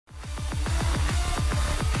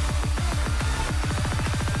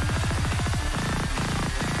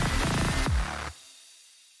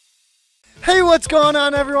Hey, what's going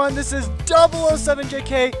on, everyone? This is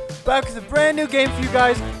 007JK back with a brand new game for you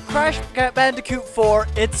guys, Crash Bandicoot 4,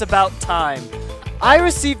 It's About Time. I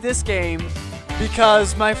received this game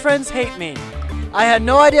because my friends hate me. I had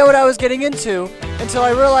no idea what I was getting into until I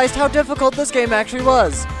realized how difficult this game actually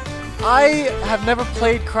was. I have never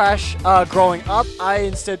played Crash growing up. I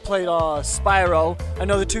instead played Spyro. I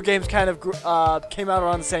know the two games kind of came out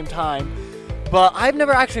around the same time, but I've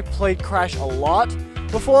never actually played Crash a lot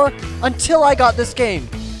before until I got this game.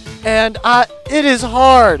 And it is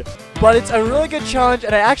hard, but it's a really good challenge,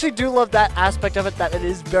 and I actually do love that aspect of it, that it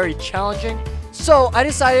is very challenging. So I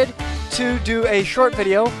decided to do a short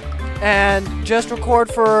video and just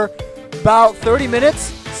record for about 30 minutes,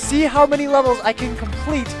 see how many levels I can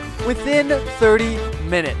complete within 30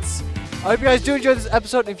 minutes. I hope you guys do enjoy this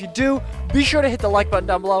episode, and if you do, be sure to hit the like button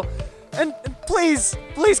down below, and please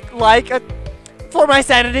like for my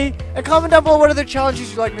sanity, and comment down below what other challenges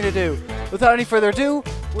you'd like me to do. Without any further ado,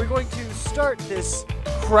 we're going to start this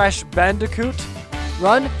Crash Bandicoot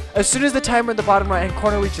run. As soon as the timer in the bottom right hand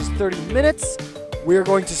corner reaches 30 minutes, we're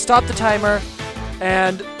going to stop the timer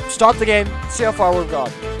and stop the game, see how far we've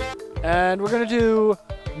gone. And we're going to do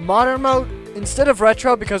modern mode instead of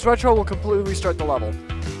retro, because retro will completely restart the level.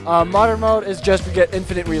 Modern mode is just we get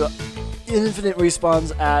infinite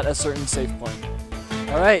respawns at a certain save point.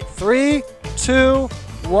 Alright, 3, 2,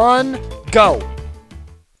 1, go!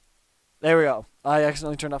 There we go. I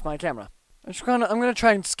accidentally turned off my camera. I'm gonna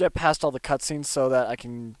try and skip past all the cutscenes so that I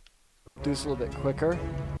can do this a little bit quicker.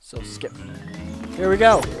 So skip. Here we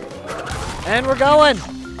go. And we're going!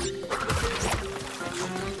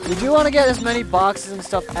 We do want to get as many boxes and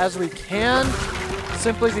stuff as we can,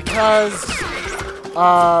 simply because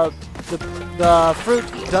the fruit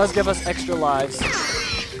does give us extra lives.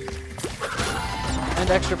 And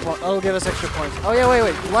extra points. Oh, it'll give us extra points. Oh yeah,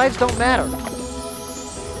 wait. Lives don't matter.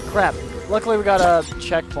 Crap. Luckily we got a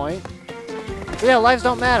checkpoint. But yeah, lives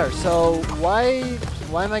don't matter. So why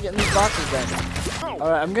am I getting these boxes then?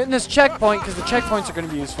 Alright, I'm getting this checkpoint because the checkpoints are going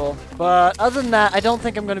to be useful. But other than that, I don't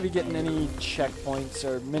think I'm going to be getting any checkpoints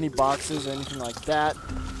or mini boxes or anything like that.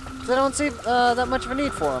 Because I don't see that much of a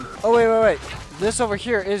need for them. Oh, wait. This over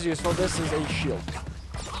here is useful. This is a shield.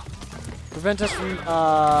 Prevent us from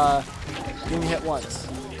being hit once.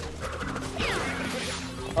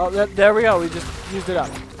 Oh, there we go. We just used it up.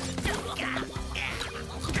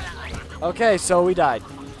 Okay, so we died.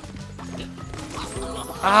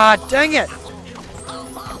 Ah, dang it!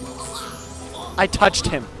 I touched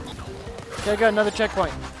him. Okay, good. Another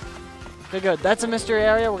checkpoint. Okay, good. That's a mystery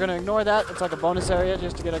area. We're going to ignore that. It's like a bonus area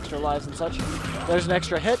just to get extra lives and such. There's an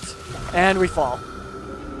extra hit. And we fall.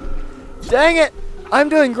 Dang it! I'm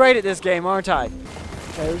doing great at this game, aren't I?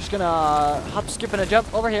 Okay, we're just going to hop, skip, and a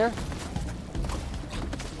jump over here.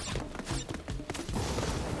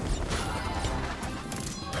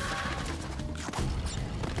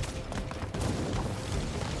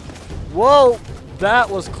 Whoa! That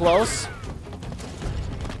was close.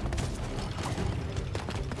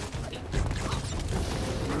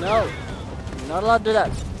 No, not allowed to do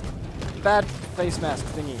that. Bad face mask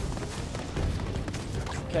thingy.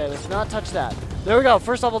 Okay, let's not touch that. There we go,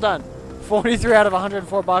 first level done. 43 out of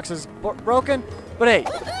 104 boxes broken, but hey,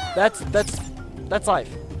 that's life.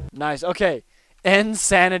 Nice. Okay,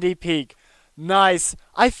 Insanity Peak. Nice.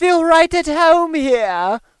 I feel right at home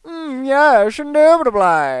here. Yes,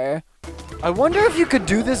 indubitably. I wonder if you could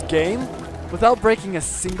do this game without breaking a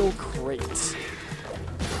single crate.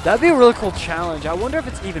 That'd be a really cool challenge. I wonder if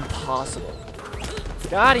it's even possible.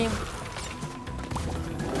 Got him.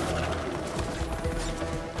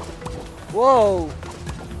 Whoa.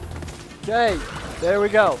 Okay, there we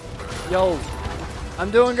go. Yo,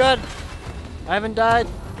 I'm doing good. I haven't died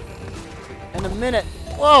in a minute.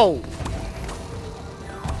 Whoa.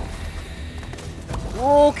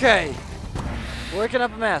 Okay. Working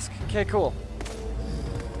up a mask. Okay, cool.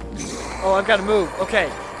 Oh, I've got to move. Okay.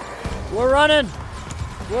 We're running.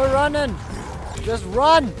 We're running. Just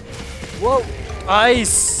run. Whoa. I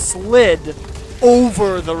slid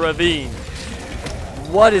over the ravine.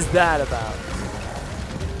 What is that about?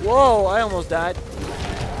 Whoa, I almost died.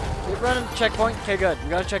 Keep running. Checkpoint. Okay, good. We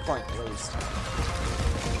got a checkpoint, at least.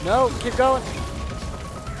 No, keep going.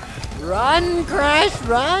 Run, Crash,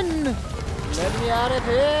 run. Let me out of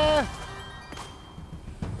here.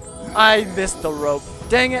 I missed the rope.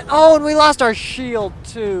 Dang it. Oh, and we lost our shield,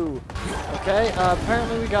 too. Okay,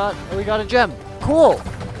 apparently we got a gem. Cool.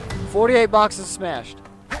 48 boxes smashed.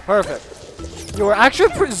 Perfect. Yo, we're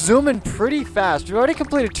actually zooming pretty fast. We've already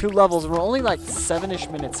completed 2 levels, and we're only like 7-ish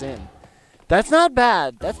minutes in. That's not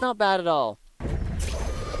bad. That's not bad at all.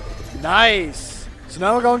 Nice. So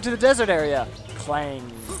now we're going to the desert area. Clang.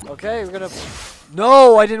 Okay, we're gonna...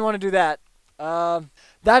 No, I didn't want to do that.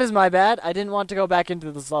 That is my bad. I didn't want to go back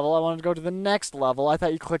into this level. I wanted to go to the next level. I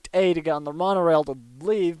thought you clicked A to get on the monorail to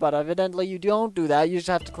leave, but evidently you don't do that. You just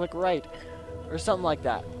have to click right. Or something like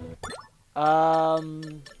that.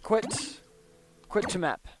 Quit. Quit to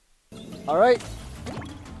map. Alright.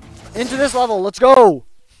 Into this level. Let's go!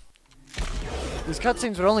 These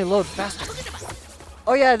cutscenes would only load faster.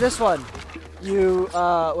 Oh yeah, this one. You,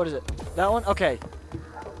 what is it? That one? Okay.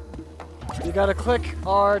 You gotta click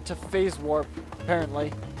R to phase warp,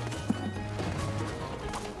 apparently.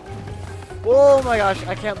 Oh my gosh,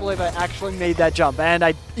 I can't believe I actually made that jump, and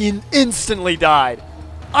I instantly died.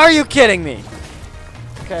 Are you kidding me?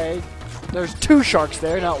 Okay, there's 2 sharks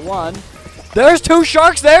there, not 1. There's 2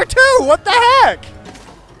 sharks there too! What the heck?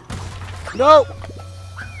 No!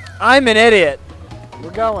 I'm an idiot. We're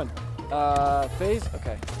going. Phase?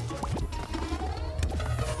 Okay.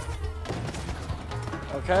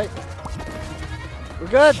 Okay. We're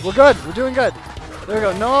good. We're good. We're doing good. There we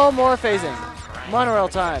go. No more phasing. Monorail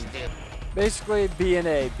time. Basically, B and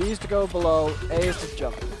A. B is to go below. A is to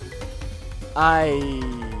jump. I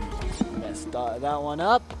messed that one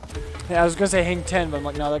up. Yeah, I was going to say hang 10, but I'm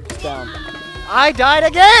like, no, that goes down. I died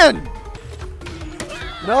again!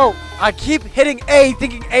 No. I keep hitting A,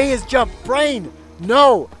 thinking A is jump. Brain.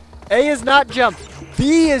 No. A is not jump.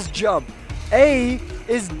 B is jump. A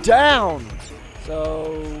is down.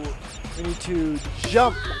 So... we need to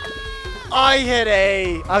jump. I hit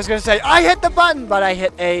A. I was gonna say I hit the button, but I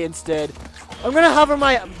hit A instead. I'm gonna hover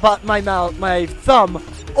my thumb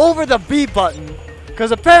over the B button,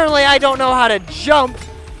 because apparently I don't know how to jump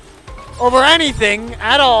over anything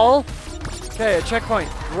at all. Okay, a checkpoint.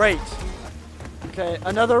 Great. Okay,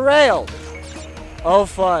 another rail. Oh,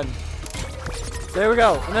 fun. There we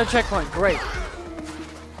go. Another checkpoint. Great.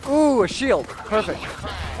 Ooh, a shield. Perfect.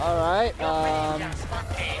 All right.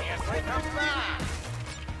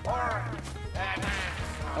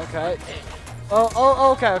 Okay.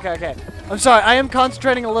 Oh, okay. I'm sorry. I am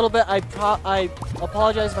concentrating a little bit. I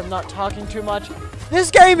apologize if I'm not talking too much.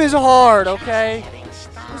 This game is hard, okay?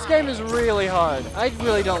 This game is really hard. I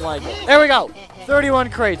really don't like it. There we go. 31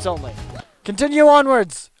 crates only. Continue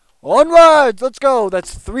onwards. Onwards! Let's go.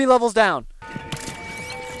 That's 3 levels down.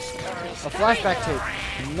 A flashback tape.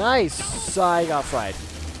 Nice. I got fried.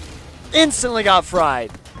 Instantly got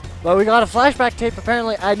fried. But we got a flashback tape.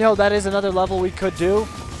 Apparently, I know that is another level we could do.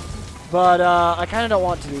 But I kind of don't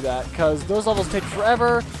want to do that, because those levels take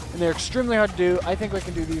forever, and they're extremely hard to do. I think we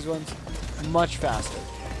can do these ones much faster.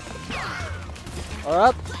 Or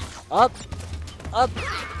up, up, up.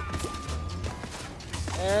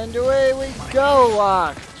 And away we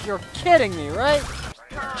go. You're kidding me, right?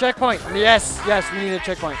 Checkpoint. Yes, we need a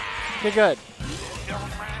checkpoint. Okay, good.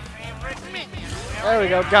 There we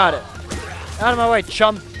go. Got it. Out of my way,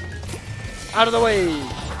 chum. Out of the way.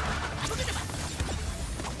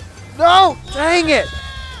 No! Dang it!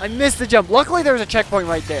 I missed the jump. Luckily, there was a checkpoint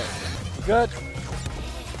right there. Good.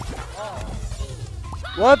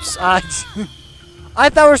 Whoops. I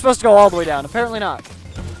thought we were supposed to go all the way down. Apparently not.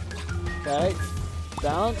 Okay.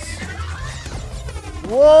 Bounce.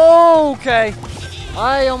 Whoa! Okay.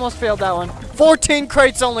 I almost failed that one. 14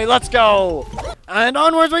 crates only. Let's go! And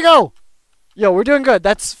onwards we go! Yo, we're doing good.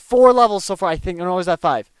 That's 4 levels so far, I think. No, is that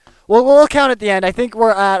 5? Well, we'll count at the end. I think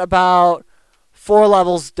we're at about 4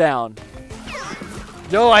 levels down.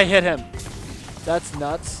 Yo, I hit him. That's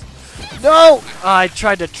nuts. No! I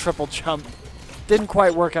tried to triple jump. Didn't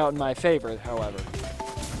quite work out in my favor, however.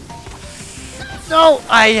 No!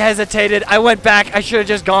 I hesitated. I went back. I should have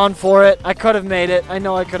just gone for it. I could have made it. I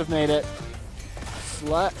know I could have made it.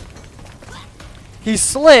 He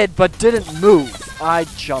slid, but didn't move. I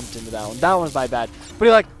jumped into that one. That one was my bad. But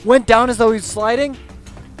he, like, went down as though he was sliding,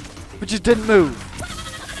 but just didn't move.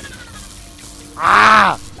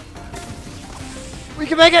 Ah! We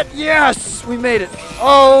can make it! Yes! We made it.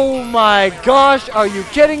 Oh my gosh, are you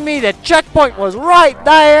kidding me? The checkpoint was right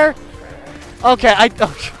there! Okay, okay.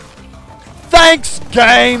 Thanks,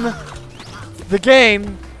 game! The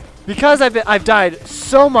game, because I've died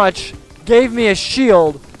so much, gave me a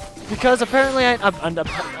shield, because apparently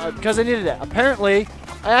because I needed it. Apparently,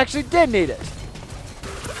 I actually did need it.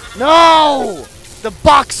 No! The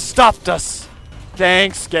box stopped us.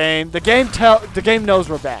 Thanks, game. The game knows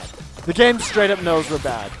we're bad. The game straight up knows we're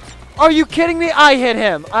bad. Are you kidding me? I hit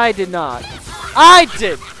him. I did not. I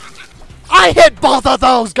did. I hit both of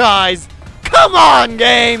those guys. Come on,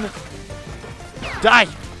 game. Die.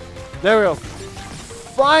 There we go.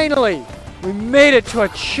 Finally, we made it to a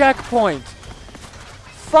checkpoint.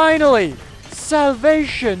 Finally,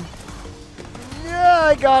 salvation. Yeah,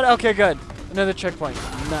 I got it. Okay, good. Another checkpoint.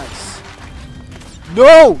 Nice.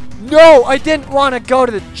 No! No! I didn't want to go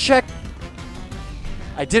to the check.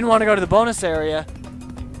 I didn't want to go to the bonus area.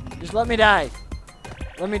 Just let me die.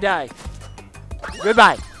 Let me die.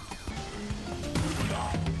 Goodbye.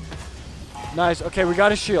 Nice. Okay, we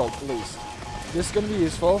got a shield, at least. This is going to be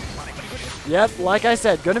useful. Yep, like I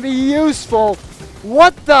said, going to be useful.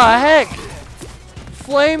 What the heck?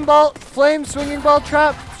 Flame ball, flame, swinging ball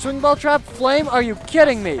trap, flame? Are you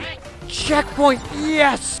kidding me? Checkpoint,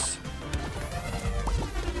 yes!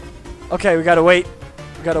 Okay, we gotta wait.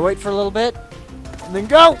 We gotta wait for a little bit. And then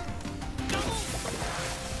go!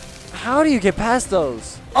 How do you get past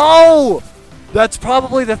those? Oh! That's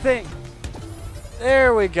probably the thing.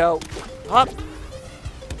 There we go. Hop.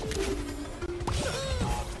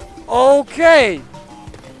 Okay.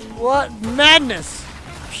 What madness?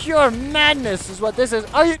 Pure madness is what this is.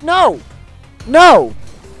 Are you? No! No!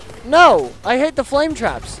 No! I hate the flame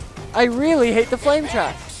traps. I really hate the flame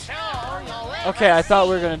traps. Okay, I thought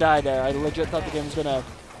we were gonna die there. I legit thought the game was gonna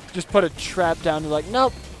just put a trap down and like,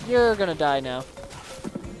 nope, you're gonna die now.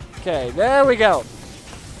 Okay, there we go.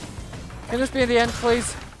 Can this be the end,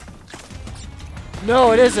 please?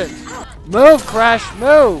 No, it isn't. Move, Crash,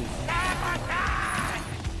 move!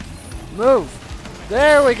 Move.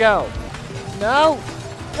 There we go. No!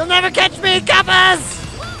 You'll never catch me, Kappas!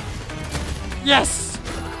 Yes!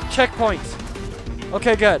 Checkpoint.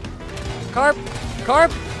 Okay, good. Carp!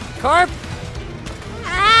 Carp! Carp!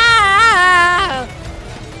 Ah!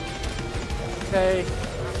 Okay.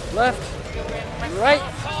 Left. Right.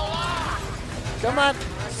 Come on.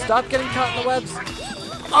 Stop getting caught in the webs.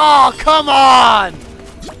 Oh, come on!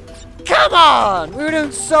 Come on! We were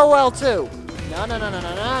doing so well, too. No, no, no, no,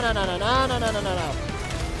 no, no, no, no, no, no, no, no, no, no.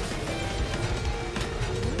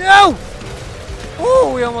 No!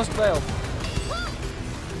 Oh, we almost failed.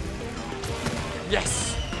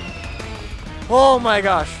 Yes! Oh my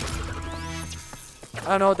gosh. I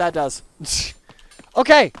don't know what that does.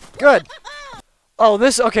 Okay, good. Oh,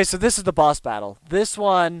 okay, so this is the boss battle. This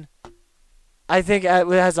one, I think it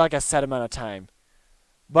has like a set amount of time.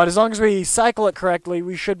 But as long as we cycle it correctly,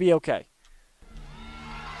 we should be okay.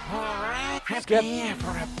 Skip.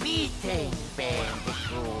 For a beating,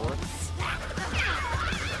 Bandicoots.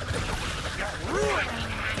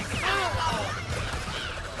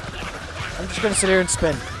 I'm just gonna sit here and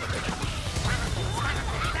spin.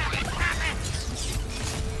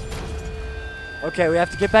 Okay, we have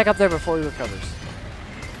to get back up there before he recovers.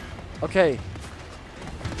 Okay.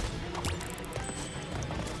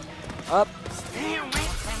 Up.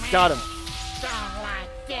 Got him.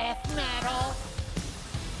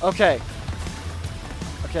 Okay.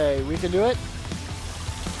 Okay, we can do it.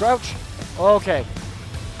 Crouch. Okay.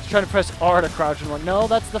 Just trying to press R to crouch and one. No,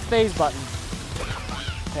 that's the phase button.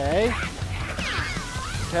 Okay.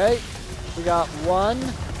 Okay. We got one.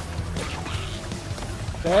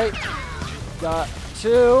 Okay. Got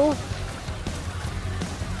two.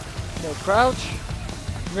 Okay, crouch.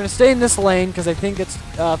 We're going to stay in this lane because I think it's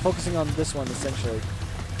focusing on this one essentially.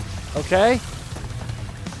 Okay.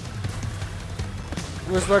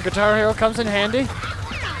 Here's where Guitar Hero comes in handy.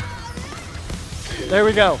 There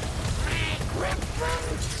we go.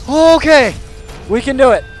 Okay. We can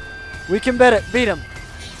do it. We can beat him.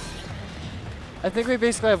 I think we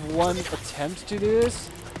basically have one attempt to do this.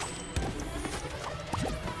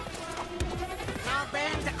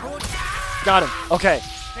 Got him. Okay.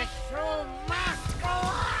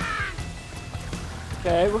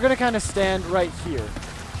 Okay, we're going to kind of stand right here.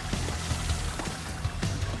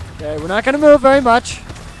 Okay, we're not going to move very much.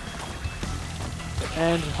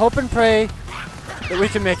 And hope and pray that we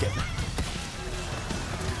can make it.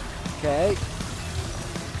 Okay.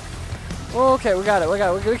 Okay, we got it. We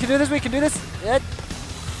got it. We can do this. We can do this.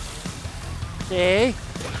 Okay.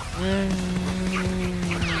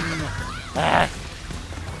 Ah.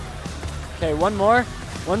 Okay, one more.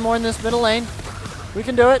 One more in this middle lane. We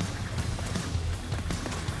can do it.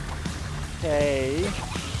 Okay.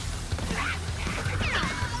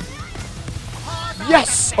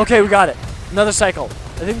 Yes! Okay, we got it. Another cycle.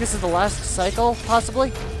 I think this is the last cycle,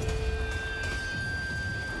 possibly.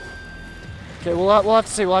 Okay, we'll have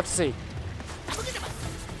to see. We'll have to see.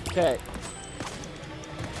 Okay.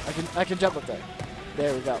 I can jump up there.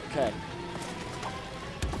 There we go. Okay.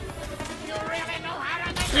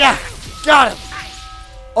 Yeah! Got him!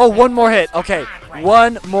 Oh, one more hit. Okay.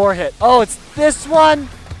 One more hit. Oh, it's this one?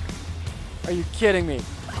 Are you kidding me?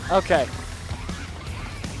 Okay.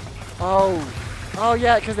 Oh. Oh,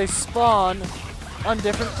 yeah, because they spawn on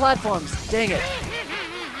different platforms. Dang it.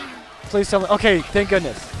 Please tell me. Okay, thank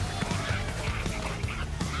goodness.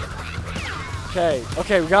 Okay.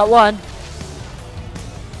 Okay, we got one.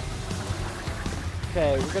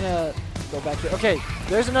 Okay, we're gonna go back here. Okay,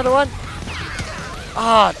 there's another one.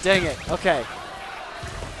 Ah, dang it. Okay.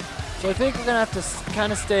 So I think we're gonna have to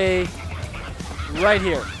kind of stay right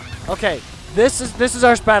here. Okay, this is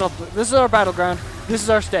our battleground. This is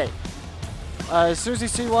our stay. As soon as you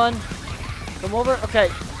see one, come over. Okay,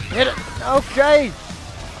 hit it. Okay.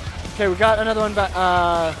 Okay, we got another one back.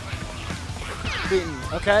 Beaten.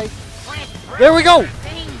 Okay. There we go.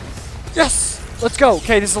 Yes. Let's go.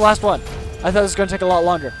 Okay, this is the last one. I thought this was gonna take a lot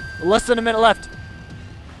longer. Less than a minute left.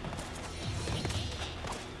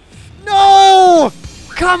 No!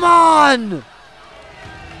 Come on!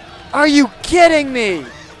 Are you kidding me?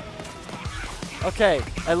 Okay,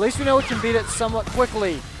 at least we know we can beat it somewhat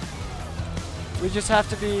quickly. We just have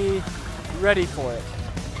to be ready for it.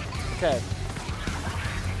 Okay.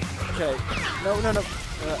 Okay. No.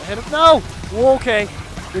 Hit him. No! Whoa, okay.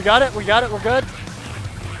 We got it. We're good.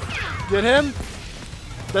 Get him.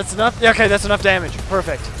 That's enough. Okay, that's enough damage.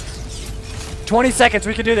 Perfect. 20 seconds.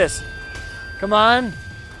 We can do this. Come on.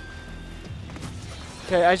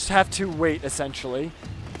 Okay, I just have to wait, essentially.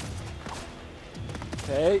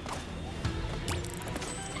 Okay.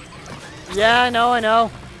 Yeah, I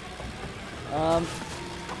know.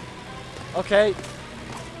 Okay.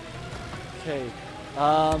 Okay.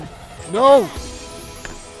 No!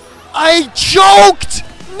 I choked!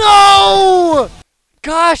 No!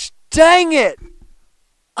 Gosh dang it!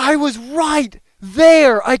 I was right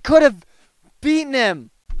there! I could have beaten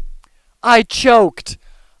him. I choked.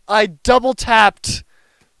 I double tapped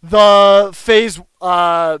the phase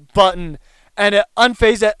button and it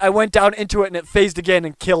unphased it. I went down into it and it phased again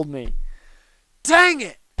and killed me. Dang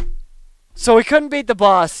it! So we couldn't beat the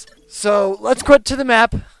boss. So let's quit to the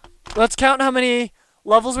map. Let's count how many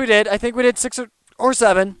levels we did. I think we did 6 or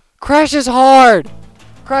 7. Crash is hard.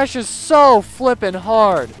 Crash is so flippin'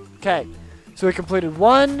 hard. Okay. So we completed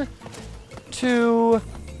 1, 2,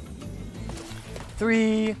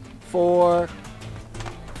 3, 4,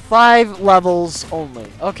 5 levels only.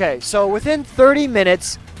 Okay, so within 30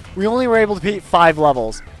 minutes, we only were able to beat 5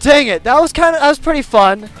 levels. Dang it, that was pretty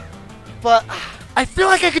fun. But I feel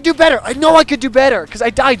like I could do better. I know I could do better because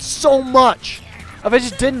I died so much. If I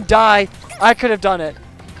just didn't die, I could have done it.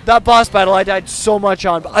 That boss battle I died so much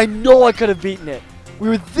on, but I know I could have beaten it. We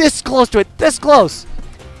were this close to it, this close.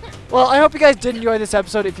 Well, I hope you guys did enjoy this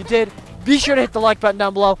episode. If you did, be sure to hit the like button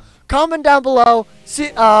down below. Comment down below, see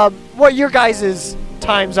what your guys'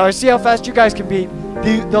 times are. See how fast you guys can beat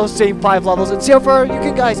those same 5 levels, and see how far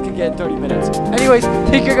you guys can get in 30 minutes. Anyways,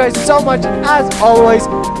 thank you guys so much. As always,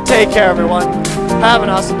 take care, everyone. Have an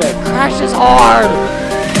awesome day. Crash is hard.